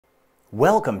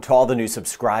Welcome to all the new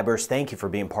subscribers. Thank you for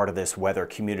being part of this weather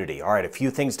community. All right, a few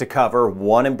things to cover.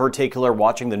 One in particular,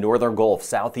 watching the northern Gulf,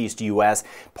 southeast U.S.,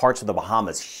 parts of the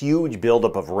Bahamas, huge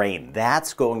buildup of rain.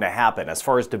 That's going to happen. As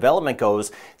far as development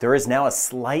goes, there is now a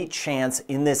slight chance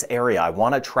in this area. I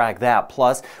want to track that.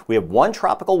 Plus, we have one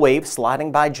tropical wave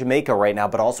sliding by Jamaica right now,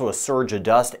 but also a surge of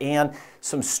dust and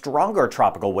some stronger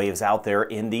tropical waves out there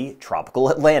in the tropical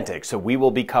Atlantic. So we will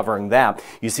be covering that.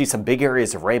 You see some big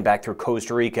areas of rain back through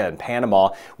Costa Rica and Panama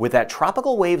with that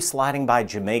tropical wave sliding by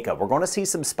Jamaica. We're going to see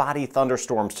some spotty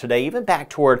thunderstorms today, even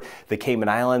back toward the Cayman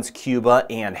Islands, Cuba,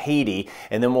 and Haiti.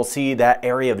 And then we'll see that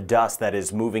area of dust that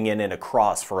is moving in and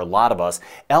across for a lot of us.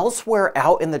 Elsewhere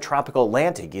out in the tropical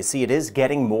Atlantic, you see it is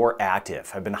getting more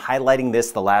active. I've been highlighting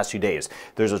this the last few days.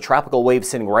 There's a tropical wave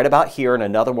sitting right about here and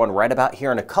another one right about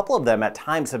here, and a couple of them at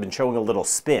times have been showing a little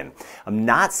spin. I'm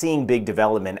not seeing big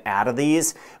development out of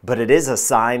these, but it is a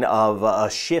sign of a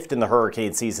shift in the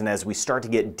hurricane season. As we start to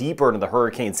get deeper into the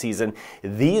hurricane season,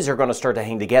 these are going to start to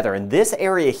hang together, and this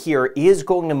area here is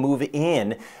going to move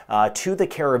in to the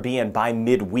Caribbean by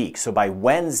midweek. So by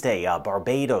Wednesday,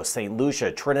 Barbados, St.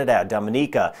 Lucia, Trinidad,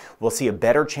 Dominica, we'll see a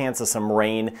better chance of some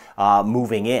rain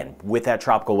moving in with that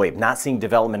tropical wave. Not seeing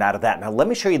development out of that. Now let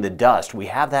me show you the dust. We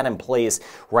have that in place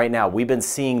right now. We've been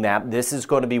seeing that. This is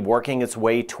going to be working its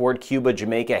way toward Cuba,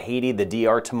 Jamaica, Haiti, the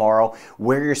DR tomorrow,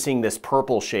 where you're seeing this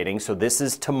purple shading. So this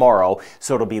is tomorrow.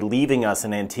 So it'll be leaving us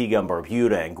in Antigua and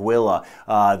Barbuda, Anguilla,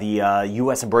 the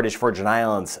U.S. and British Virgin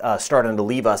Islands starting to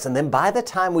leave us. And then by the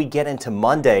time we get into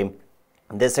Monday,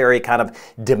 this area kind of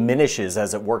diminishes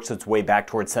as it works its way back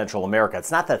towards Central America.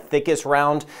 It's not the thickest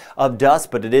round of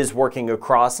dust, but it is working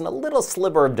across, and a little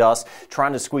sliver of dust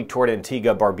trying to squeak toward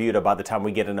Antigua, Barbuda by the time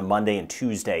we get into Monday and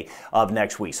Tuesday of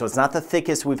next week. So it's not the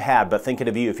thickest we've had, but thinking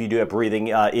of you, if you do have breathing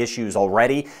issues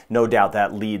already, no doubt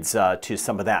that leads to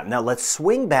some of that. Now let's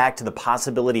swing back to the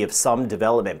possibility of some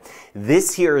development.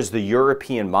 This here is the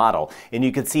European model, and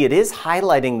you can see it is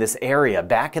highlighting this area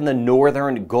back in the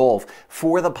northern Gulf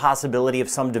for the possibility of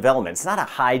some development. It's not a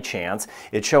high chance.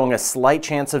 It's showing a slight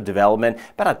chance of development,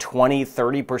 about a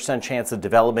 20-30% chance of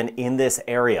development in this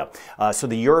area. So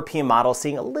the European model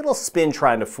seeing a little spin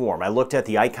trying to form. I looked at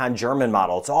the Icon German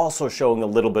model. It's also showing a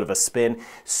little bit of a spin.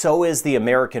 So is the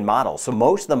American model. So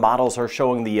most of the models are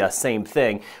showing the same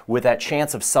thing, with that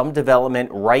chance of some development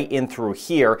right in through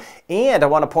here. And I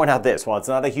want to point out this, while it's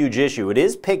not a huge issue, it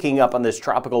is picking up on this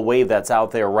tropical wave that's out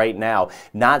there right now.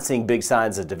 Not seeing big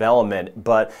signs of development,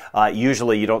 but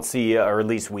usually you don't see, or at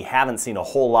least we haven't seen a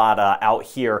whole lot out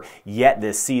here yet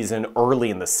this season, early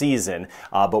in the season,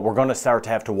 but we're going to start to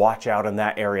have to watch out in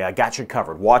that area. I got you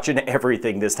covered. Watching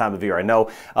everything this time of year. I know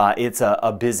it's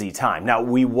a busy time. Now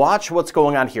we watch what's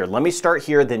going on here. Let me start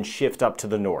here, then shift up to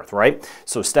the north, right?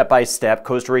 So step by step,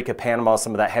 Costa Rica, Panama,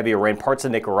 some of that heavier rain, parts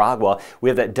of Nicaragua, we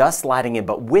have that dust sliding in.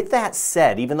 But with that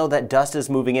said, even though that dust is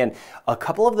moving in, a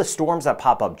couple of the storms that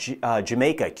pop up,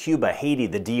 Jamaica, Cuba, Haiti,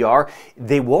 the DR,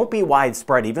 they won't be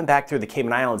widespread, even back through the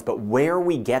Cayman Islands, but where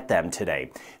we get them today,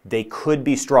 they could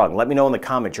be strong. Let me know in the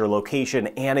comments your location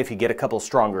and if you get a couple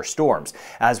stronger storms.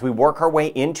 As we work our way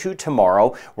into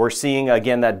tomorrow, we're seeing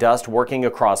again that dust working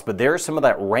across, but there's some of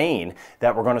that rain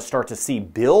that we're going to start to see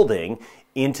building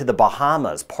into the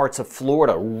Bahamas, parts of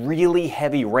Florida. Really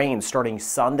heavy rain starting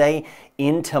Sunday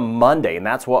into Monday, and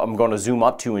that's what I'm going to zoom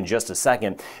up to in just a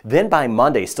second. Then by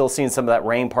Monday, still seeing some of that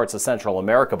rain parts of Central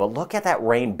America, but look at that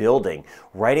rain building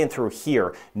right in through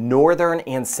here, northern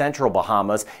and central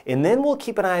Bahamas, and then we'll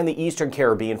keep an eye on the eastern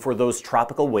Caribbean for those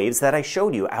tropical waves that I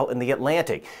showed you out in the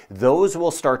Atlantic. Those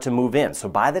will start to move in. So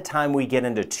by the time we get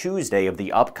into Tuesday of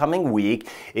the upcoming week,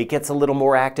 it gets a little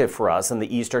more active for us in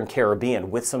the eastern Caribbean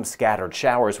with some scattered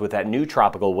showers with that new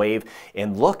tropical wave.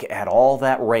 And look at all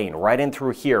that rain right in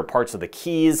through here, parts of the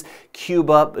Keys,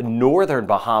 Cuba, northern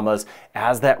Bahamas,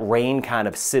 as that rain kind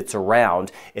of sits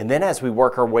around. And then as we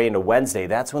work our way into Wednesday,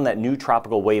 that's when that new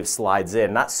tropical wave slides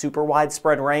in. Not super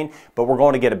widespread rain, but we're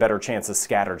going to get a better chance of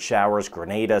scattered showers.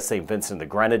 Grenada, St. Vincent the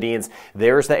Grenadines,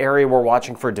 there's the area we're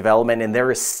watching for development, and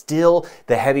there is still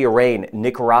the heavier rain.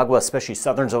 Nicaragua, especially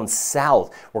southern zone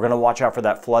south, we're going to watch out for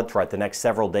that flood threat the next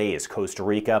several days. Costa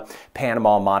Rica,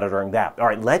 Panama, monitoring that. All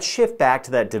right, let's shift back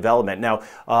to that development. Now,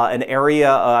 an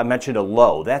area I mentioned a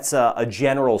low. That's a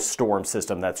general storm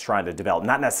system that's trying to develop,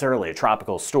 not necessarily a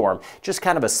tropical storm, just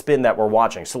kind of a spin that we're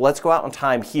watching. So let's go out in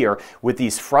time here with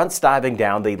these fronts diving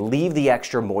down. They leave the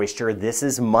extra moisture. This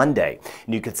is Monday,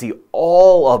 and you can see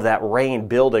all of that rain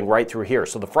building right through here.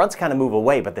 So the fronts kind of move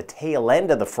away, but the tail end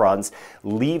of the fronts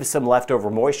leave some leftover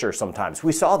moisture sometimes.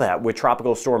 We saw that with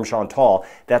Tropical Storm Chantal.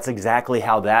 That's exactly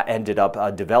how that ended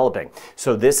up developing.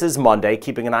 So this is Monday,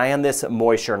 keeping an eye on this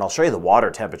moisture, and I'll show you the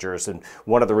water temperatures and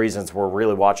one of the reasons we're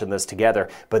really watching this together.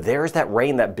 But there's that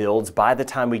rain that builds by the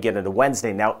time we get into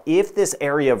Wednesday. Now, if this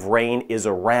area of rain is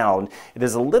around, it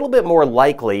is a little bit more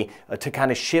likely to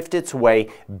kind of shift its way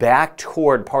back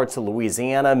toward parts of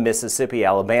Louisiana, Mississippi,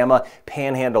 Alabama,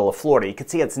 panhandle of Florida. You can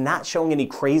see it's not showing any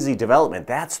crazy development.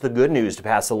 That's the good news to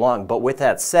pass along. But with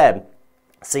that said,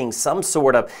 seeing some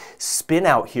sort of spin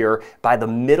out here by the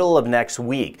middle of next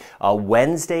week.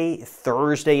 Wednesday,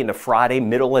 Thursday into Friday,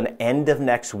 middle and end of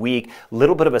next week, a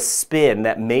little bit of a spin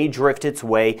that may drift its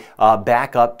way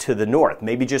back up to the north.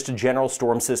 Maybe just a general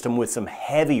storm system with some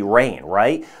heavy rain,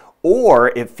 right? Or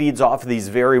it feeds off of these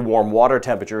very warm water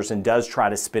temperatures and does try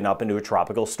to spin up into a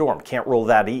tropical storm. Can't rule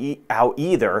that out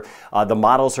either. The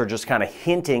models are just kind of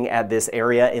hinting at this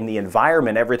area in the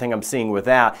environment. Everything I'm seeing with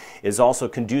that is also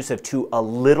conducive to a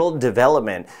little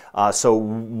development. So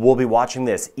we'll be watching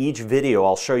this. Each video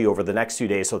I'll show you over the next few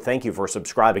days, so thank you for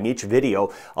subscribing. Each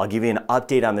video I'll give you an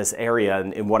update on this area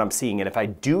and what I'm seeing. And if I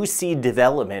do see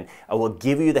development, I will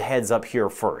give you the heads up here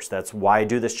first. That's why I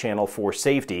do this channel, for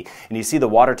safety. And you see the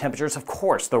water temperatures, of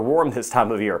course, they're warm this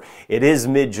time of year. It is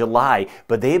mid-July,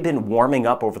 but they've been warming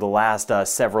up over the last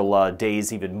several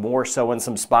days, even more so in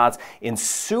some spots, and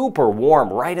super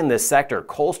warm right in this sector.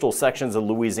 Coastal sections of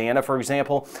Louisiana, for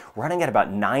example, running at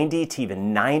about 90 to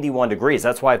even 91 degrees.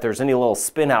 That's why if there's any little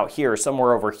spin out here,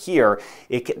 somewhere over here,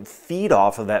 it can feed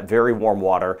off of that very warm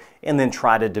water and then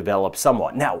try to develop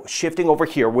somewhat. Now, shifting over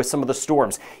here with some of the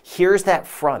storms, here's that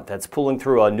front that's pulling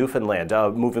through Newfoundland,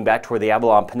 moving back toward the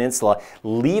Avalon Peninsula,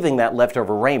 leaving that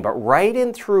leftover rain. But right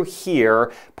in through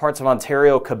here, parts of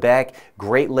Ontario, Quebec,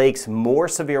 Great Lakes, more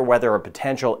severe weather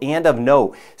potential, and of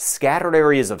note, scattered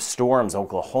areas of storms,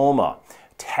 Oklahoma,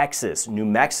 Texas, New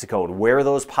Mexico, and where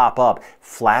those pop up,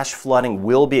 flash flooding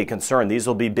will be a concern. These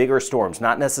will be bigger storms,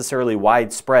 not necessarily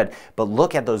widespread, but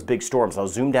look at those big storms. I'll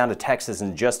zoom down to Texas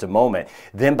in just a moment.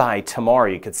 Then by tomorrow,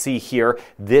 you can see here,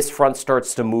 this front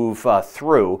starts to move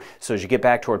through. So as you get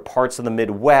back toward parts of the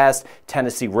Midwest,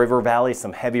 Tennessee River Valley,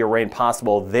 some heavier rain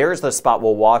possible. There's the spot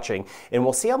we're watching, and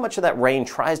we'll see how much of that rain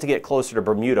tries to get closer to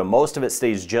Bermuda. Most of it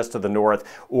stays just to the north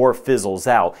or fizzles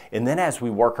out. And then as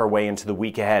we work our way into the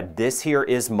week ahead, this here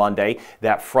is Monday.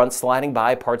 That front sliding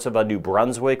by parts of New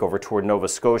Brunswick over toward Nova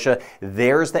Scotia.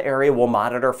 There's the area we'll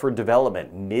monitor for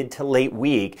development mid to late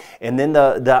week. And then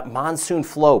the monsoon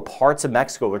flow, parts of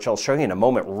Mexico, which I'll show you in a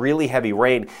moment, really heavy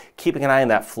rain, keeping an eye on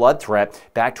that flood threat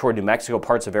back toward New Mexico,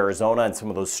 parts of Arizona, and some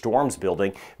of those storms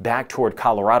building back toward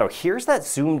Colorado. Here's that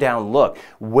zoom down look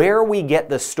where we get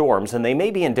the storms, and they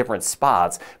may be in different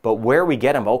spots, but where we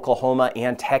get them, Oklahoma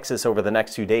and Texas over the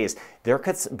next few days, there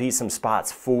could be some spots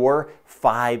 4,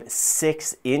 5,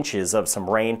 6 inches of some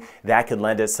rain that could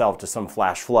lend itself to some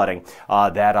flash flooding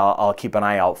that I'll keep an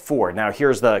eye out for. Now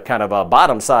here's the kind of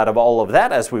bottom side of all of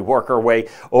that as we work our way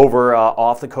over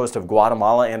off the coast of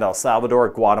Guatemala and El Salvador.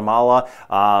 Guatemala,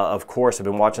 of course, I've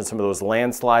been watching some of those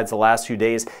landslides the last few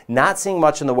days. Not seeing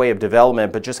much in the way of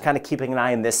development, but just kind of keeping an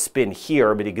eye on this spin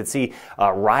here. But you can see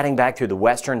riding back through the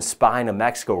western spine of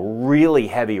Mexico, really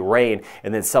heavy rain,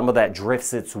 and then some of that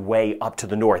drifts its way up to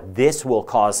the north. This will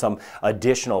cause some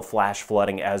additional flash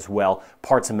flooding as well.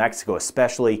 Parts of Mexico,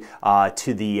 especially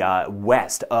to the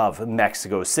west of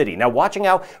Mexico City. Now watching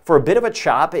out for a bit of a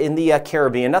chop in the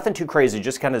Caribbean. Nothing too crazy,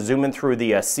 just kind of zooming through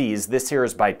the seas. This here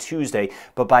is by Tuesday,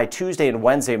 but by Tuesday and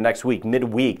Wednesday of next week,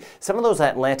 midweek, some of those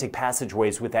Atlantic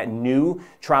passageways with that new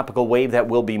tropical wave that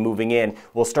will be moving in,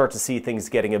 we'll start to see things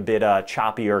getting a bit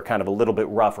choppier, kind of a little bit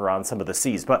rougher on some of the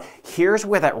seas. But here's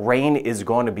where that rain is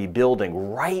going to be building,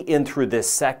 right in through this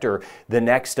sector the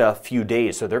next few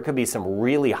days. So there could be some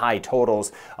really high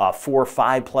totals, 4,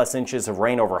 5 plus inches of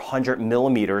rain, over 100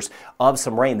 millimeters of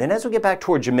some rain. Then as we get back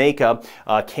toward Jamaica,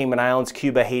 Cayman Islands,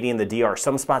 Cuba, Haiti, and the DR,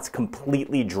 some spots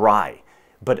completely dry.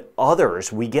 But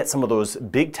others, we get some of those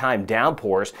big time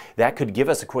downpours that could give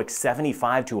us a quick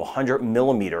 75 to 100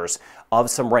 millimeters of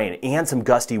some rain and some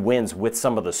gusty winds with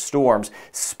some of the storms.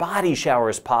 Spotty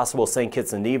showers possible, St.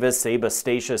 Kitts and Nevis,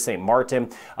 Sebastian, St.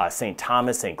 Martin, St.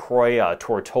 Thomas, St. Croix,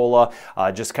 Tortola,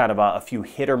 just kind of a few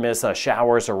hit or miss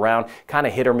showers around, kind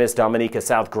of hit or miss Dominica,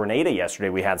 South Grenada yesterday.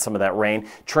 We had some of that rain.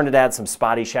 Trinidad, some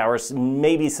spotty showers,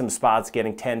 maybe some spots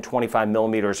getting 10, 25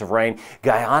 millimeters of rain.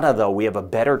 Guyana, though, we have a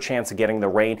better chance of getting the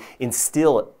rain. And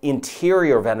still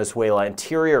interior Venezuela,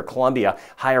 interior Colombia,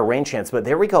 higher rain chance. But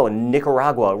there we go in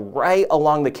Nicaragua, right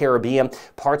along the Caribbean,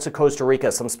 parts of Costa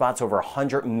Rica, some spots over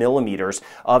 100 millimeters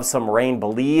of some rain.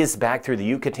 Belize, back through the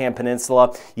Yucatan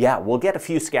Peninsula. Yeah, we'll get a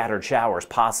few scattered showers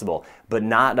possible, but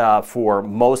not for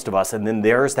most of us. And then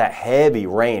there's that heavy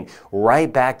rain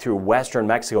right back through western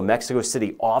Mexico, Mexico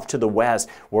City off to the west,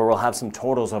 where we'll have some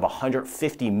totals of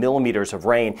 150 millimeters of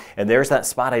rain. And there's that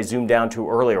spot I zoomed down to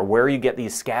earlier where you get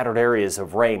these scattered areas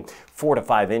of rain. 4 to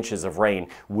 5 inches of rain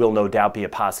will no doubt be a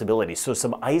possibility. So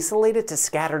some isolated to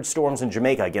scattered storms in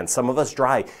Jamaica. Again, some of us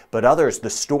dry, but others, the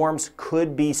storms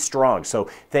could be strong. So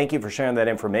thank you for sharing that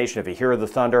information. If you hear the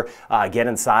thunder, get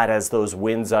inside as those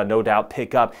winds no doubt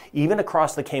pick up. Even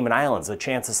across the Cayman Islands, a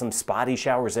chance of some spotty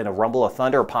showers and a rumble of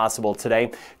thunder possible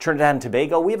today. Trinidad and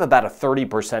Tobago, we have about a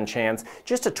 30% chance,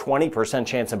 just a 20%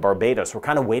 chance in Barbados. We're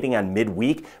kind of waiting on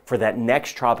midweek for that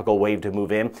next tropical wave to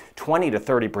move in. 20 to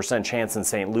 30% chance in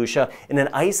St. Lucia, and an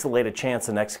isolated chance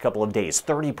the next couple of days.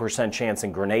 30% chance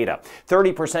in Grenada.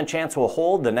 30% chance will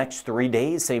hold the next 3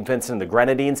 days. St. Vincent and the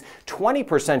Grenadines.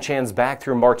 20% chance back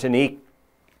through Martinique.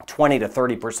 20 to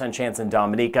 30% chance in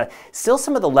Dominica. Still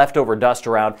some of the leftover dust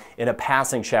around, and a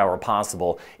passing shower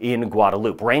possible in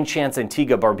Guadeloupe. Rain chance in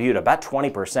Antigua, Barbuda, about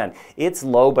 20%. It's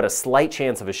low, but a slight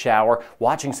chance of a shower.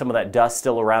 Watching some of that dust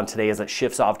still around today as it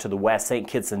shifts off to the west. St.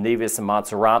 Kitts and Nevis and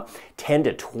Montserrat, 10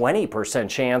 to 20%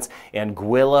 chance.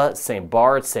 Anguilla, St.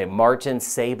 Barth, St. Martin,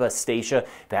 Ceiba, Statia,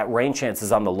 that rain chance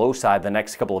is on the low side the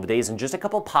next couple of days, and just a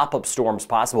couple pop-up storms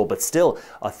possible, but still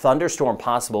a thunderstorm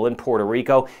possible in Puerto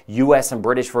Rico. U.S. and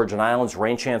British Virgin Islands,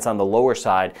 rain chance on the lower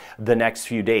side the next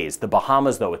few days. The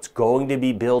Bahamas, though, it's going to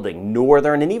be building.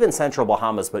 Northern and even central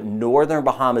Bahamas, but northern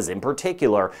Bahamas in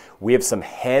particular, we have some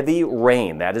heavy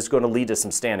rain. That is going to lead to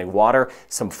some standing water,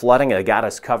 some flooding. It got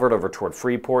us covered over toward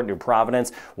Freeport, New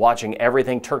Providence. Watching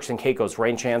everything. Turks and Caicos,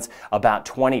 rain chance about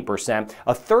 20%.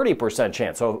 A 30%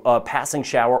 chance, so a passing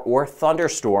shower or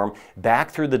thunderstorm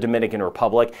back through the Dominican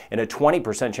Republic, and a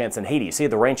 20% chance in Haiti. See,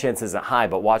 the rain chance isn't high,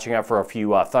 but watching out for a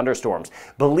few thunderstorms.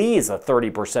 Belize, a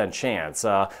 30% chance.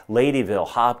 Ladyville,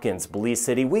 Hopkins, Belize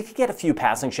City, we could get a few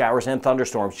passing showers and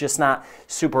thunderstorms, just not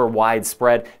super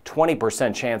widespread.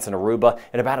 20% chance in Aruba,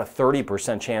 and about a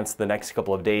 30% chance the next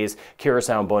couple of days.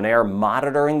 Curacao and Bonaire,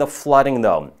 monitoring the flooding,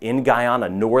 though. In Guyana,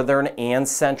 northern and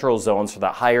central zones for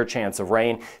the higher chance of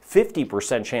rain.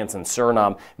 50% chance in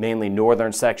Suriname, mainly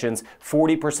northern sections.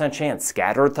 40% chance,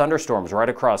 scattered thunderstorms right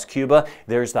across Cuba.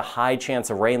 There's the high chance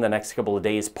of rain the next couple of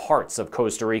days. Parts of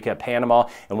Costa Rica, Panama,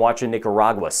 and watching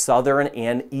Nicaragua, southern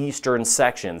and eastern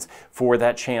sections for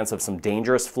that chance of some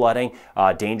dangerous flooding,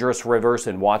 dangerous rivers,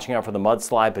 and watching out for the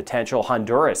mudslide potential.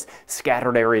 Honduras,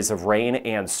 scattered areas of rain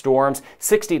and storms.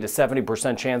 60 to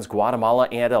 70% chance Guatemala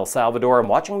and El Salvador, and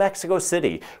watching Mexico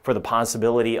City for the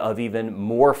possibility of even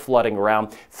more flooding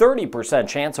around. 30%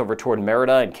 chance over toward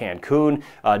Merida and Cancun.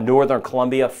 Northern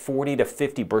Colombia, 40 to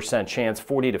 50% chance.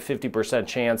 40 to 50%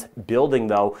 chance building,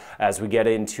 though, as we get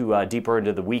into deeper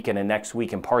into the weekend and next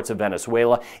week in parts of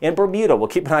Venezuela. And Bermuda, we'll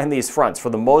keep an eye on these fronts. For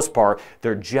the most part,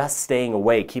 they're just staying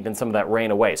away, keeping some of that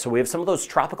rain away. So we have some of those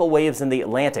tropical waves in the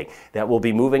Atlantic that will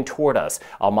be moving toward us.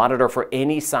 I'll monitor for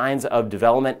any signs of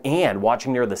development, and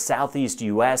watching near the southeast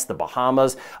U.S., the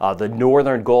Bahamas, the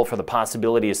northern Gulf for the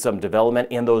possibility of some development.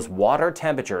 And those water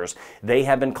temperatures, they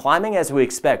have been climbing as we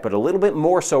expect, but a little bit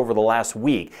more so over the last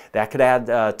week. That could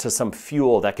add to some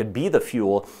fuel. That could be the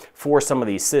fuel for some of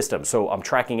these systems. So I'm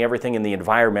tracking everything in the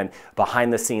environment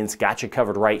behind the scenes. Got you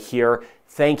covered right here.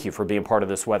 Thank you for being part of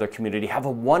this weather community. Have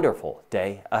a wonderful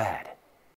day ahead.